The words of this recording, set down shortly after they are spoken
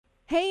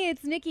Hey,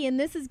 it's Nikki, and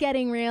this is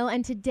Getting Real.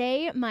 And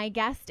today, my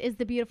guest is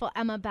the beautiful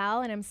Emma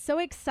Bell, and I'm so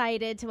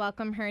excited to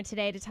welcome her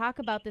today to talk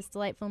about this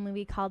delightful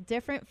movie called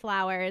Different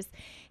Flowers.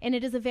 And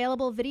it is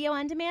available video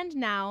on demand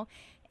now.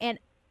 And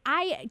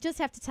I just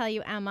have to tell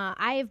you, Emma,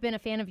 I have been a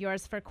fan of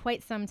yours for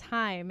quite some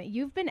time.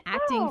 You've been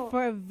acting Oh,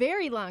 for a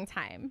very long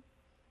time.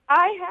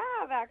 I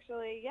have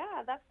actually.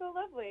 Yeah, that's so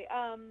lovely.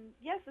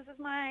 Yes, this is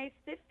my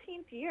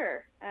 15th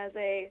year as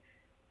a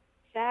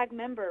SAG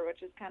member,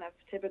 which is kind of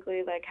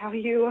typically like how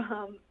you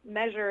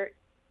measure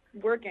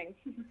working.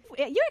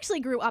 You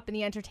actually grew up in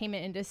the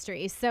entertainment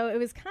industry, so it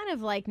was kind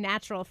of like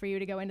natural for you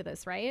to go into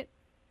this, right?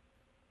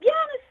 Yeah, in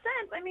a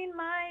sense. I mean,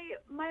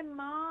 my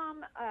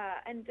mom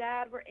and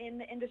dad were in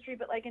the industry,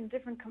 but like in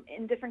different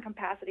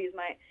capacities.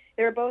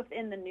 They were both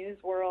in the news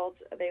world.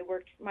 They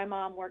worked. My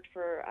mom worked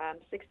for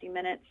 60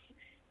 Minutes,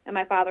 and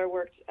my father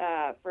worked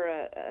for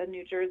a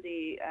New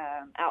Jersey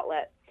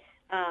outlet.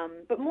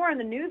 But more in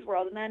the news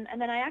world, and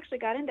then I actually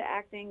got into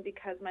acting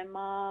because my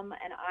mom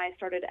and I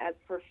started as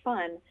for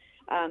fun,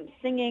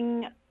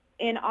 singing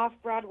in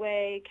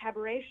off-Broadway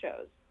cabaret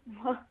shows.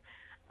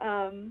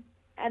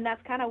 And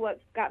that's kind of what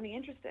got me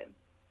interested.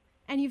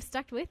 And you've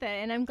stuck with it,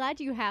 and I'm glad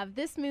you have.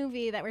 This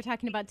movie that we're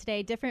talking about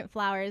today, Different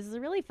Flowers, is a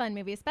really fun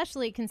movie,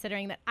 especially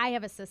considering that I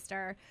have a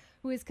sister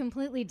who is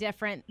completely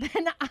different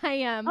than I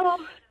am.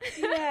 Oh,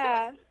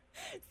 yeah.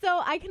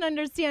 So I can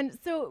understand.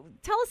 So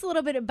tell us a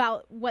little bit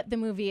about what the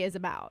movie is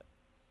about.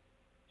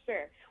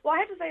 Sure. Well, I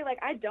have to say, like,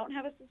 I don't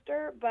have a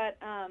sister, but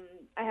I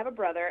have a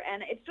brother,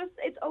 and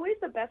it's always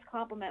the best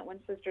compliment when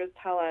sisters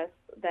tell us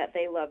that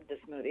they love this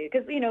movie,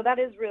 because that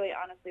is really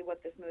honestly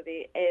what this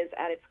movie is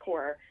at its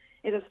core,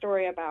 is a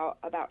story about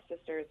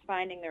sisters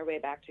finding their way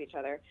back to each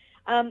other.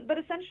 But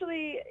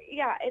essentially,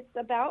 yeah, it's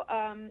about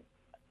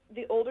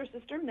the older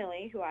sister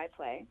Millie, who I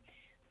play,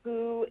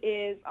 who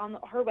is on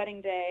her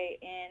wedding day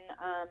in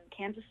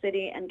Kansas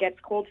City and gets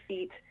cold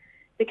feet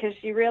because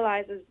she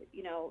realizes,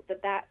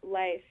 that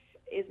life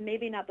is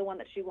maybe not the one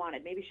that she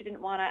wanted. Maybe she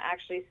didn't want to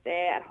actually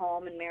stay at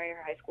home and marry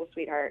her high school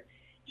sweetheart.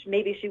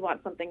 Maybe she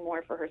wants something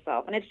more for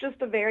herself. And it's just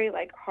a very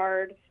like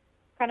hard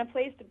kind of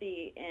place to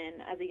be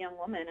in as a young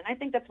woman. And I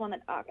think that's one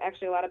that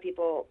actually a lot of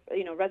people,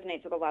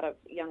 resonates with a lot of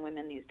young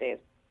women these days.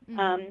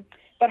 Mm-hmm.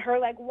 But her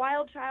like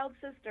wild child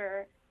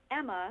sister,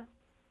 Emma,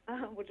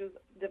 which is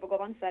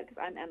difficult on set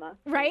because I'm Emma.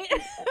 Right?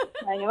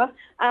 Emma,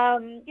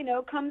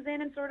 comes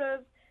in and sort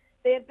of,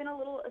 they have been a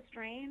little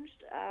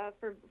estranged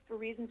for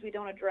reasons we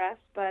don't address,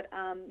 but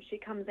she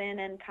comes in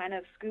and kind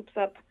of scoops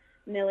up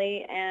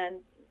Millie, and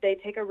they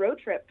take a road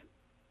trip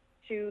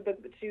to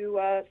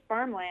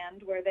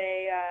farmland where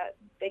they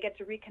get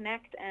to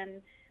reconnect,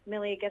 and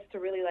Millie gets to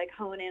really like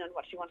hone in on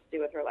what she wants to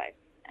do with her life,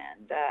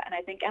 and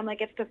I think Emma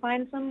gets to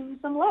find some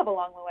love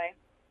along the way.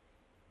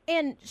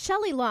 And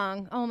Shelley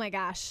Long, oh my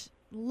gosh,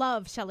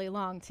 love Shelley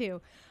Long too.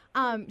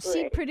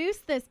 She Great.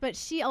 produced this, but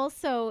she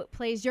also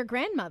plays your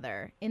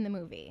grandmother in the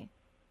movie.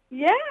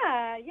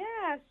 Yeah,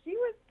 she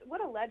was,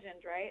 what a legend,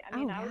 right? I Oh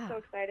mean, I was yeah. so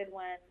excited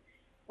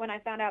when I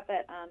found out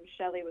that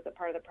Shelley was a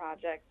part of the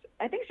project.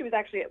 I think she was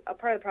actually a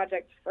part of the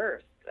project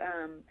first.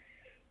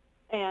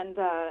 And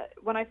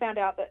when I found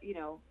out that,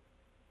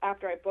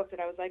 after I booked it,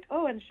 I was like,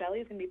 oh, and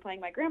Shelley's going to be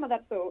playing my grandma.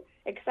 That's so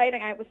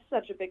exciting. I was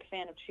such a big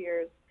fan of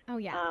Cheers. Oh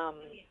yeah.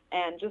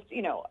 And just,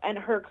 and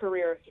her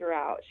career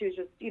throughout. She was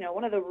just,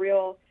 one of the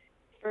real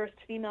first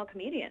female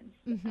comedians,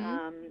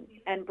 Mm-hmm.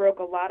 and broke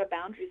a lot of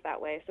boundaries that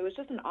way. So it was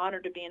just an honor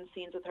to be in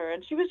scenes with her.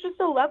 And she was just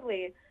so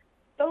lovely,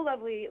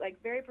 like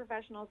very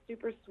professional,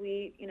 super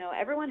sweet.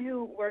 Everyone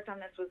who worked on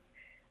this was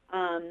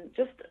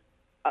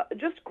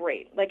just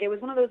great. Like it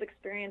was one of those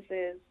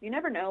experiences. You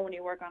never know when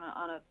you work on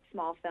a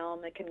small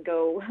film; it can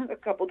go a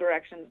couple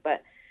directions.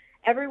 But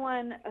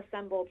everyone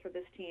assembled for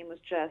this team was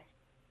just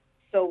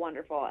so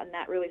wonderful, and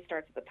that really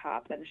starts at the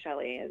top. And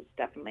Shelley is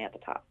definitely at the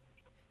top.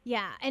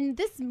 Yeah, and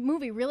this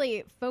movie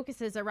really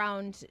focuses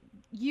around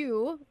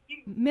you,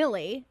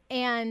 Millie,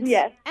 and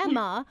Yes.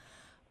 Emma,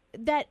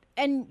 that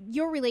and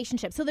your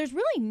relationship. So there's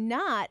really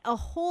not a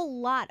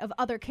whole lot of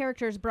other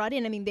characters brought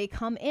in. I mean, they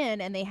come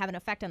in and they have an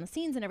effect on the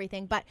scenes and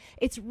everything, but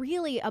it's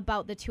really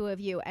about the two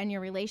of you and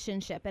your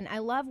relationship. And I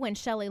love when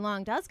Shelley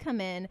Long does come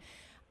in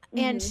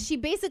and Hmm. she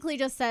basically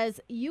just says,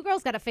 "You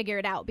girls got to figure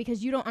it out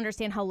because you don't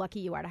understand how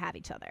lucky you are to have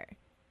each other."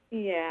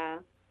 Yeah.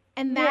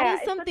 And that Yeah. is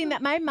It's such something a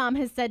that my mom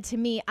has said to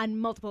me on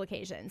multiple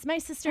occasions. My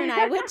sister and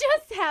I would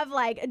just have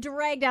like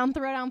drag down,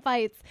 throw down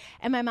fights.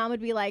 And my mom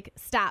would be like,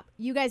 stop.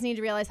 You guys need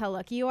to realize how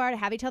lucky you are to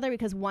have each other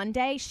because one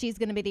day she's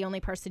going to be the only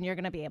person you're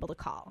going to be able to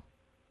call.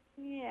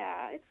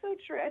 Yeah, it's so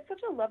true. It's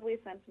such a lovely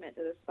sentiment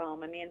to this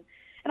film. I mean,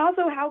 and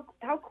also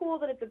how cool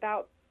that it's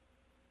about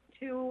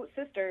two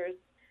sisters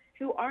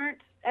who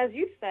aren't, as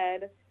you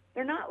said,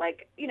 they're not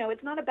like,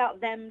 it's not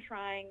about them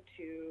trying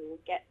to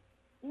get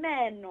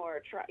men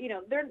or try,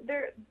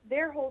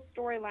 their whole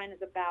storyline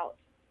is about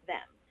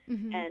them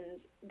Mm-hmm. and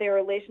their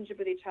relationship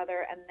with each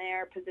other and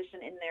their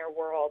position in their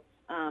world,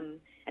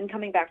 and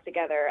coming back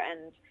together.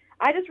 And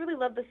I just really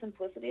love the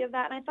simplicity of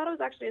that. And I thought it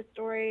was actually a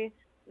story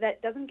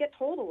that doesn't get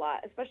told a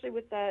lot, especially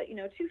with the,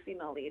 two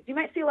female leads. You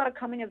might see a lot of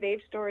coming of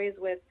age stories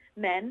with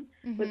men,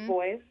 with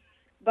boys,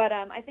 but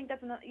I think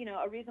that's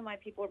a reason why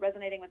people are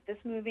resonating with this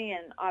movie.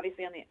 And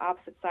obviously on the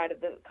opposite side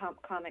of the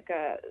comic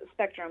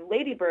spectrum,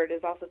 Lady Bird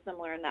is also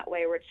similar in that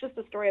way, where it's just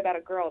a story about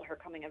a girl and her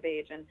coming of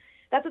age, and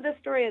that's what this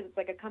story is. It's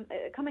like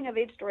a coming of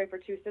age story for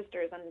two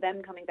sisters and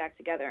them coming back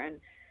together.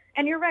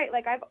 And you're right,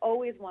 like I've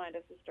always wanted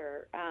a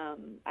sister.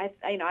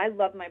 I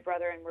love my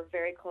brother and we're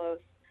very close,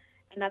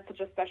 and that's such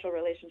a special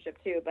relationship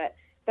too. But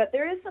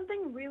there is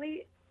something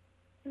really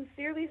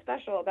sincerely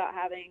special about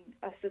having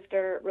a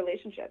sister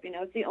relationship.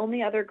 It's the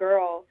only other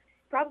girl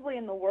probably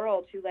in the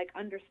world who like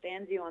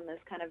understands you on this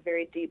kind of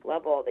very deep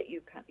level that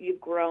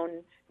you've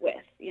grown with,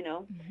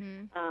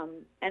 and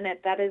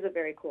that is a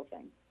very cool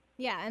thing.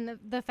 Yeah, and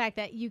the fact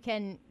that you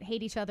can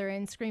hate each other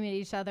and scream at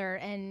each other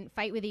and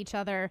fight with each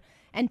other,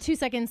 and 2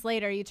 seconds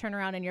later you turn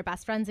around and you're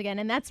best friends again.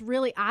 And that's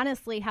really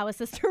honestly how a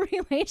sister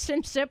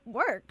relationship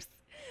works.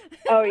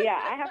 Oh, yeah.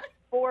 I have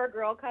 4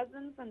 girl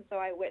cousins, and so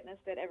I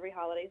witnessed it every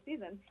holiday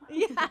season.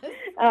 Yes.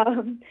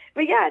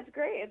 But yeah, it's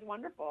great. It's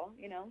wonderful,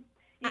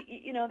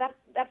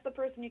 that's the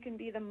person you can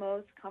be the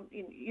most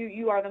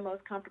you are the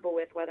most comfortable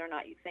with, whether or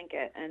not you think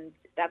it, and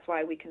that's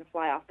why we can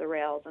fly off the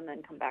rails and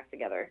then come back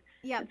together.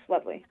 Yeah, it's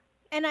lovely.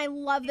 And I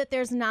love that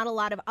there's not a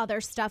lot of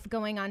other stuff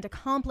going on to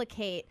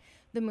complicate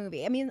the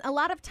movie. I mean, a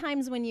lot of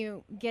times when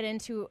you get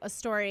into a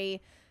story,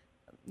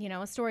 a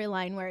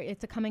storyline where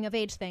it's a coming of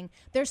age thing,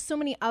 there's so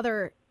many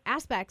other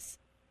aspects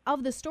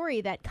of the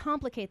story that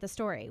complicate the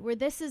story, where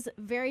this is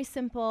very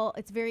simple,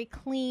 it's very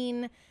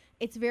clean,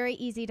 it's very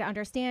easy to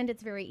understand,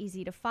 it's very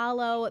easy to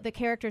follow. The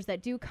characters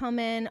that do come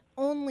in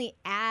only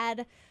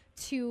add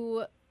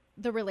to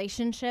the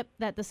relationship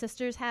that the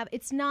sisters have.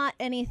 It's not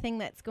anything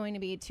that's going to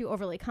be too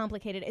overly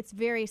complicated. It's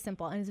very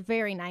simple and it's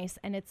very nice,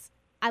 and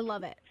I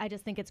love it. I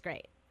just think it's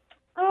great.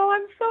 Oh,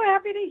 I'm so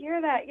happy to hear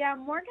that. Yeah,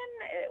 Morgan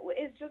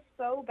is just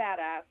so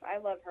badass. I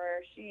love her.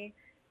 She,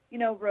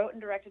 wrote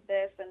and directed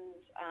this and,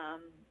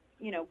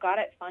 got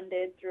it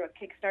funded through a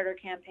Kickstarter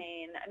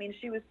campaign. I mean,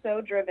 she was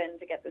so driven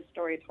to get this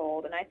story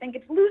told, and I think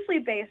it's loosely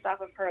based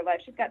off of her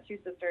life. She's got 2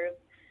 sisters,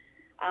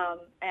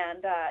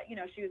 and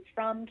she was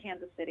from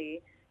Kansas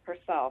City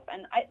herself,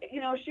 and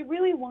she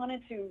really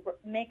wanted to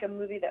make a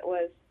movie that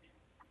was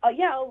a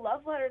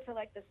love letter to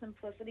like the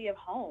simplicity of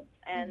home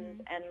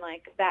and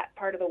like that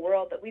part of the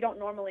world that we don't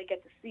normally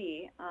get to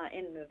see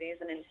in movies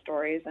and in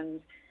stories. And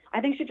I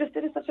think she just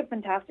did such a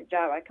fantastic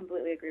job. I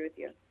completely agree with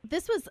you.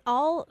 This was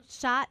all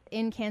shot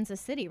in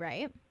Kansas City,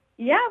 right?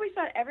 Yeah, we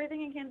shot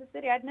everything in Kansas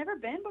City. I'd never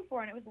been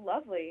before, and it was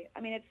lovely.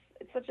 I mean,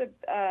 it's such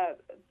a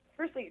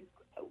firstly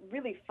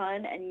really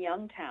fun and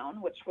young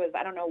town, which was,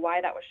 I don't know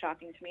why that was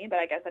shocking to me, but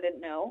I guess I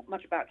didn't know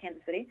much about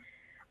Kansas City.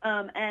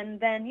 And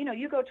then,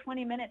 you go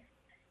 20 minutes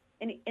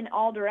in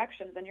all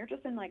directions, and you're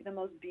just in like the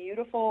most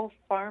beautiful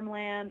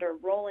farmland or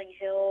rolling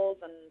hills.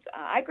 And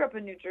I grew up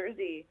in New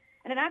Jersey,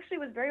 and it actually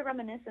was very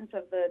reminiscent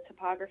of the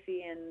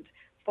topography and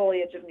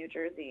foliage of New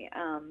Jersey.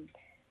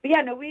 But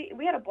yeah, no,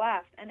 we had a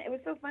blast, and it was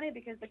so funny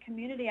because the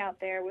community out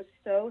there was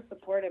so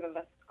supportive of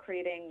us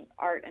creating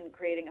art and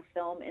creating a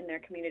film in their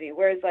community.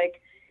 Whereas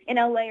like in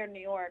LA or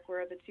New York,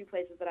 where are the 2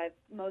 places that I've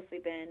mostly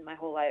been my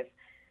whole life,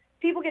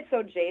 people get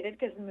so jaded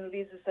because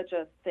movies is such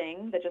a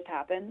thing that just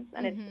happens.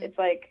 And it's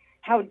like,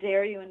 how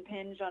dare you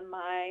impinge on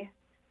my,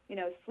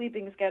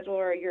 sleeping schedule,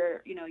 or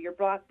you're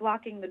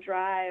blocking the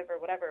drive or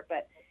whatever.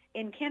 But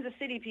in Kansas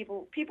City,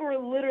 people were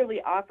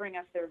literally offering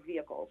us their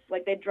vehicles.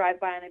 Like they'd drive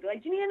by and they'd be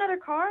like, "Do you need another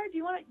car? Do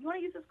you want to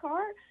use this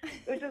car?"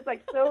 It was just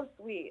like so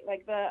sweet.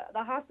 Like the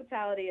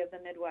hospitality of the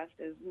Midwest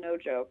is no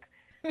joke.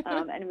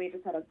 And we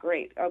just had a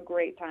great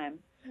time.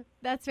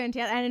 That's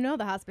fantastic. I know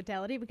the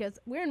hospitality because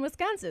we're in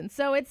Wisconsin,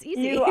 so it's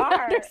easy to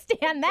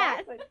understand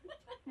that.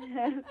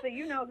 So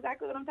you know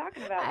exactly what I'm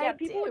talking about.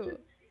 People would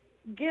just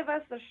give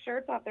us the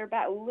shirts off their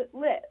back,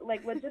 lit,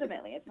 like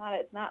legitimately. It's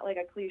not like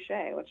a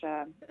cliche, which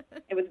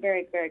it was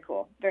very, very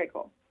cool. Very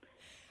cool.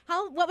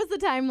 What was the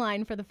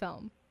timeline for the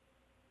film?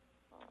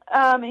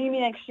 You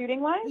mean like shooting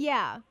wise?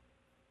 Yeah.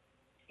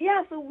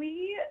 Yeah. So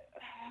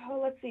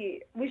let's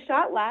see. We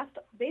shot last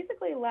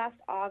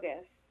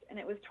August, and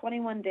it was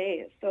 21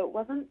 days. So it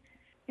wasn't,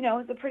 it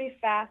was a pretty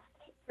fast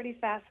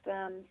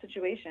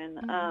situation,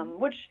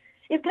 which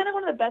is kind of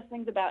one of the best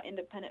things about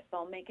independent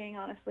filmmaking,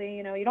 honestly.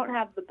 You don't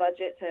have the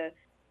budget to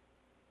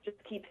just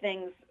keep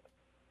things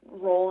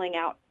rolling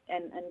out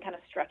and kind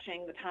of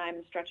stretching the time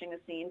and stretching the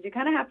scenes. You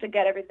kind of have to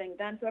get everything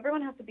done. So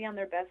everyone has to be on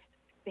their best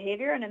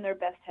behavior and in their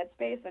best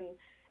headspace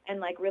and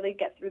like really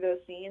get through those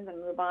scenes and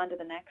move on to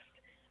the next.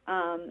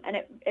 And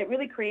it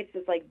really creates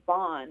this like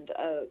bond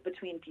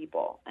between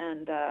people.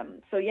 And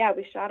so yeah,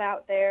 we shot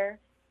out there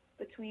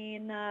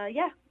between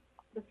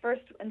the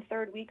first and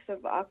third weeks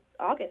of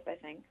August, I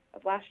think,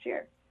 of last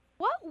year.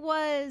 What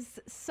was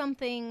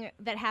something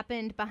that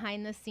happened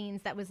behind the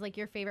scenes that was like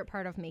your favorite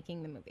part of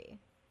making the movie?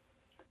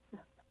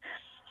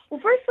 Well,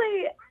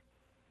 firstly,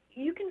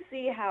 you can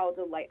see how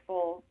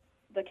delightful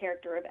the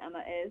character of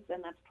Emma is,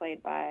 and that's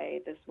played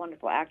by this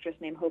wonderful actress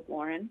named Hope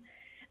Lauren.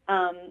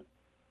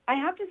 I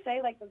have to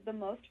say, like, the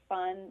most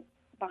fun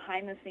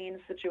behind the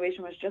scenes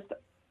situation was just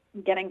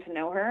getting to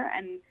know her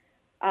and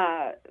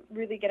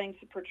really getting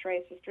to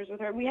portray sisters with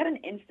her. We had an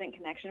instant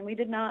connection. We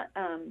did not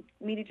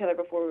meet each other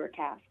before we were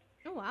cast.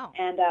 Oh, wow.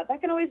 And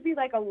that can always be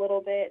like a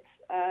little bit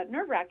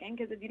nerve-wracking,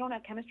 because if you don't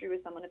have chemistry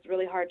with someone, it's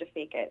really hard to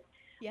fake it.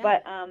 Yeah.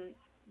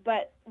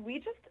 But we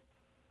just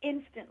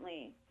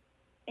instantly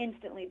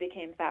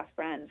became fast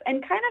friends,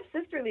 and kind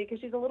of sisterly, because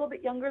she's a little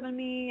bit younger than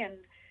me, and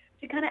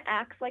she kind of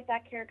acts like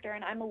that character,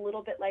 and I'm a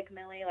little bit like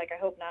Millie. Like, I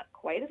hope not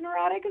quite as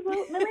neurotic as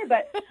Millie,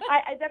 but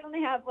I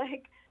definitely have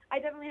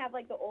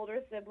like the older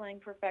sibling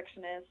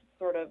perfectionist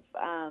sort of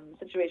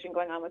situation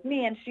going on with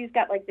me, and she's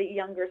got like the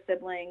younger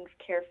siblings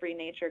carefree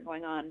nature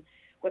going on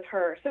with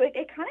her. So it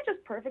kind of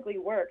just perfectly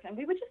works, and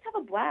we would just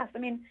have a blast. I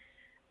mean,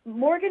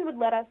 Morgan would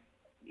let us,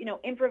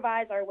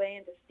 improvise our way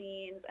into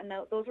scenes, and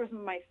those were some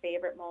of my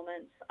favorite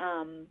moments.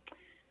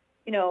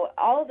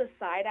 All of the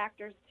side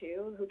actors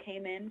too, who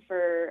came in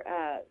for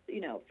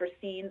for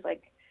scenes,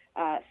 like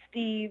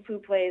Steve, who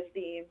plays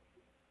the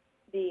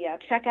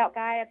checkout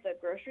guy at the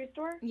grocery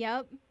store.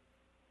 Yep.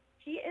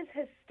 He is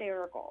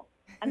hysterical.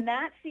 And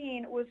that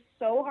scene was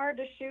so hard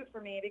to shoot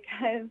for me,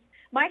 because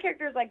my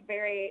character is like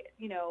very,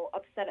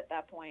 upset at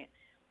that point.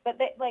 But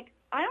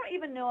I don't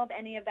even know if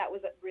any of that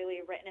was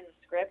really written in the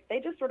script. They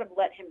just sort of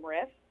let him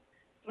riff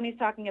when he's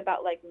talking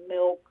about like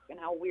milk and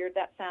how weird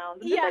that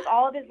sounds. And just like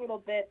all of his little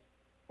bits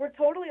were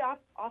totally off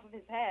of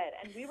his head,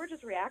 and we were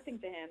just reacting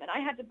to him, and I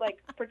had to like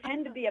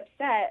pretend to be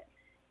upset,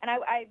 and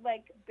I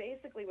like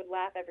basically would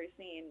laugh every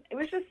scene. It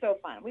was just so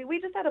fun.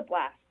 We just had a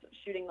blast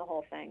shooting the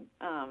whole thing.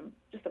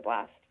 Just a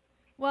blast.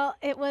 Well,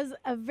 it was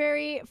a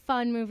very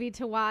fun movie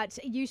to watch.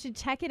 You should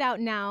check it out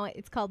now.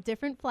 It's called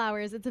Different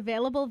Flowers. It's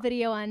available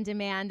video on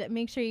demand.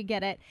 Make sure you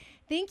get it.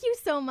 Thank you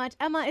so much,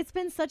 Emma. It's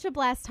been such a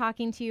blast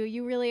talking to you.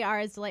 You really are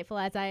as delightful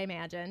as I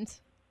imagined.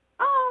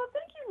 Oh,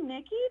 thank you,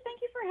 Nikki. Thank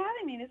you for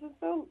having me. This is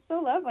so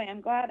lovely. I'm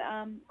glad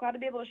to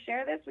be able to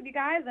share this with you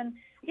guys. And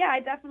yeah,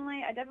 I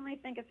definitely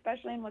think,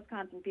 especially in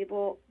Wisconsin,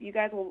 you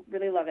guys will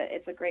really love it.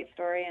 It's a great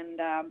story, and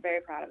I'm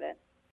very proud of it.